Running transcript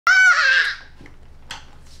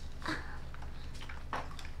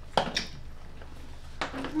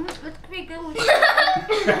good one.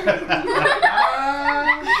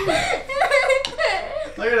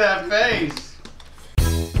 Look at that face.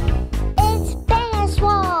 It's Ben's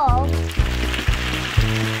World.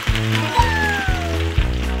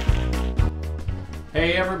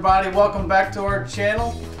 Hey everybody, welcome back to our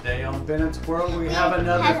channel. Today on Bennett's World we have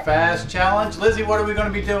another fast challenge. Lizzie, what are we going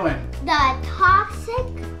to be doing? The toxic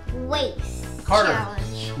waste Carter,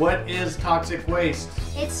 challenge. what is toxic waste?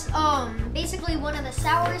 It's basically one of the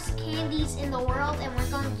sourest candies in the world, and we're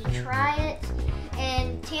going to try it.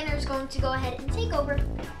 And Tanner's going to go ahead and take over.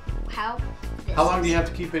 How long do you have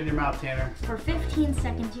to keep it in your mouth, Tanner? For 15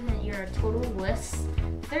 seconds, you're a total wuss.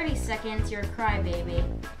 30 seconds, you're a crybaby.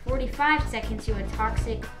 45 seconds, you're a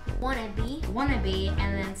toxic wannabe,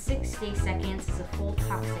 and then 60 seconds is a full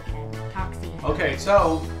toxic head. Toxie. Okay,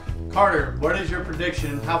 so Carter, what is your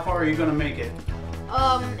prediction? How far are you going to make it?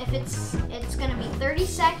 If it's gonna be 30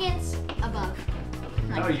 seconds above.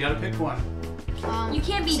 No, you got to pick one. You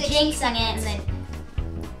can't be 60 jinxing it seconds. and then.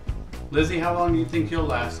 Lizzie, how long do you think you'll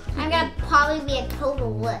last? I'm gonna probably be a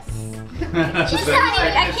total wuss. Just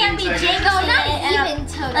I can't be jinxing No, not it. And even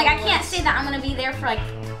total. like I can't say that I'm gonna be there for like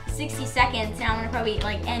 60 seconds and I'm gonna probably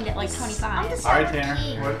like end at like 25. All right,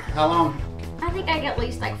 Tanner. How long? I think I get at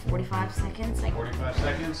least like 45 seconds. Like 45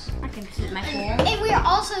 seconds. I can keep my cool. And we are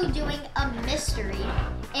also doing a mystery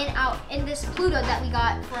in this Pluto that we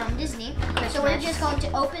got from Disney. So we're just going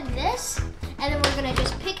to open this, and then we're gonna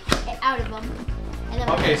just pick it out of them, and then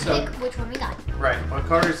we're Okay, gonna so- pick which one we got. Right. What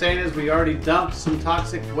Carter's saying is we already dumped some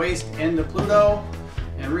toxic waste into Pluto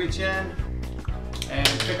and reach in and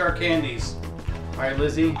pick our candies. All right,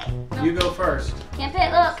 Lizzie, you go first. Can't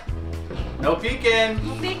pick. Look. No peeking.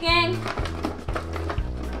 No picking.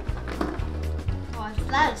 Oh,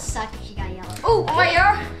 that would suck if she got yellow. Oh,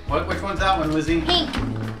 fire. Which one's that one, Lizzie? Pink.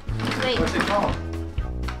 Wait. What's it called?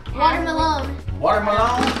 Watermelon.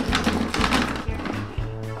 Watermelon?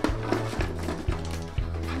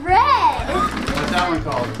 Red. What's that one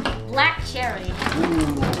called? Black cherry.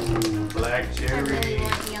 Ooh, black I cherry. really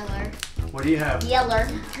want yellow. What do you have? Yeller.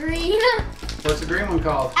 Green. What's the green one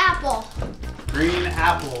called? Apple. Green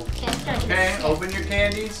apple. Okay, open your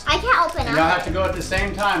candies. I can't open And y'all up. have to go at the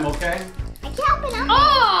same time, okay? I can't open up.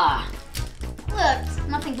 Oh! Look.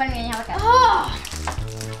 Nothing better than have like a. Oh.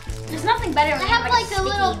 There's nothing better I than have like a the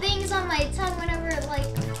little sticky- things on my tongue whenever it like.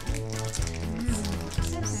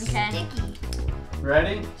 So Okay. sticky.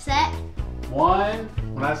 Ready? Set. One.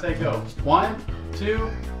 When I say go. 1, 2,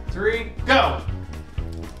 3, go!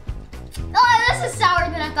 Oh, this is sour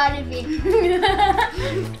than I thought it'd be.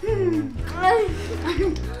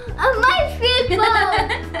 My feet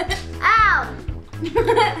bone. Ow.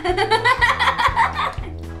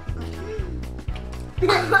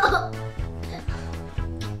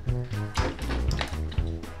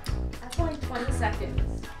 That's only 20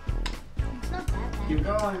 seconds. It's not that bad. Keep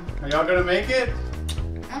going. Are y'all gonna make it?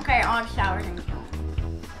 Okay, all sour things.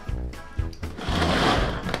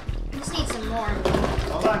 Just need some more.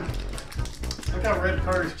 Hold on. Look how red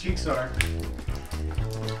Carter's cheeks are.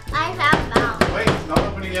 I have mouth. Wait, not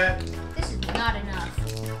open it yet. This is not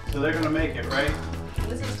enough. So they're gonna make it, right?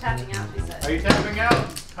 Lizzie's tapping out, she Are said. you tapping out?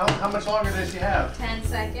 How much longer does she have? 10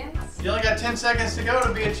 seconds. You only got 10 seconds to go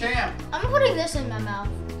to be a champ. I'm putting this in my mouth.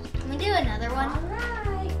 Can we do another one?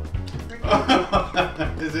 Alright.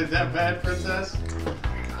 Is it that bad, princess?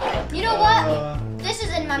 You know what? This is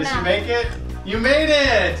in my Did she mouth. make it? You made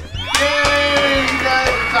it! Yay! You guys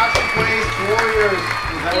are Toxic Waste Warriors. Is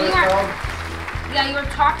that what it's called? Yeah,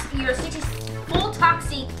 you're 60 full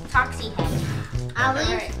toxie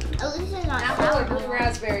head. At least it's not Apple or sour. blue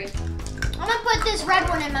raspberry? I'm gonna put this red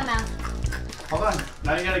one in my mouth. Hold on.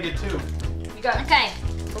 Now you gotta get 2. You got Okay.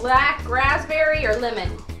 black raspberry or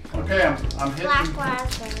lemon? Okay, I'm hitting. Black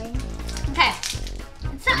raspberry. Okay.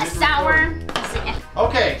 It's not Make it sour.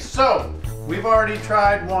 Okay, so we've already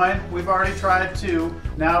tried 1. We've already tried 2.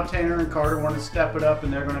 Now Tanner and Carter want to step it up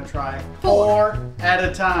and they're gonna try 4 at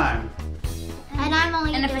a time. And I'm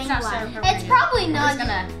only And if doing it's not one. sour, It's probably I'm not. just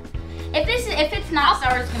gonna. If it's not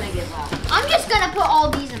sour, it's gonna get loud. I'm just gonna put all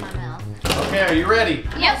these in my mouth. Okay, are you ready?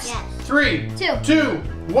 Yep. Yes. 3, 2. 2,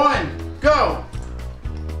 1, go!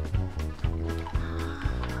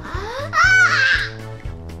 Ah!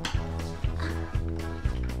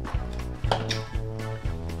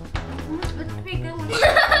 It's a pretty good one.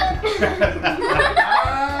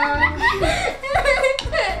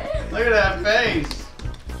 Look at that face.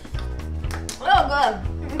 Oh, good.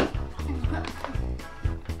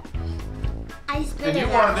 I spit And you it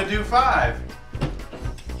wanted out. to do 5.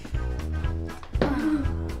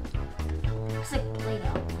 It's like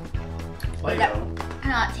Play-Doh. Play-Doh. I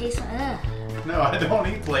know it tastes. No, I don't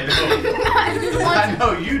eat Play-Doh. I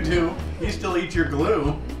know you do. You still eat your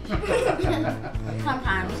glue.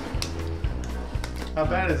 Sometimes. How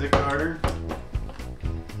bad is it, Carter?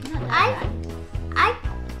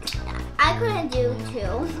 I couldn't do 2.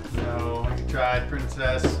 No, you tried,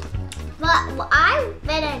 Princess. But I've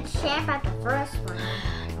been a champ at the first one.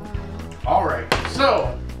 All right.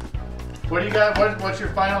 So, what do you got? What's your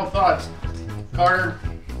final thoughts, Carter?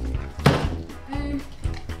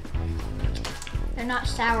 They're not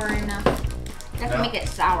sour enough. You have to No. make it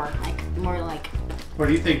sour, like more like. What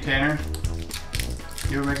do you think, Tanner?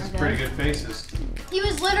 You were making some pretty good faces. He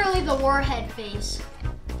was literally the warhead face.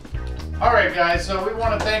 All right, guys. So we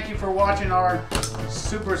want to thank you for watching our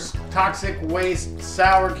super toxic waste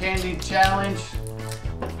sour candy challenge.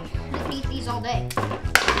 I could eat these all day.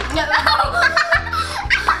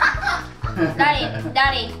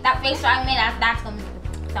 Daddy, that face I made, that's the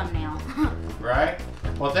thumbnail. Right?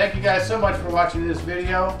 Well, thank you guys so much for watching this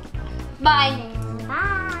video. Bye.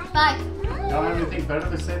 Bye. Bye. You don't have anything better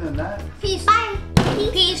to say than that? Peace. Bye.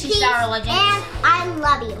 Peace, you sour legends. And I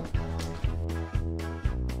love you.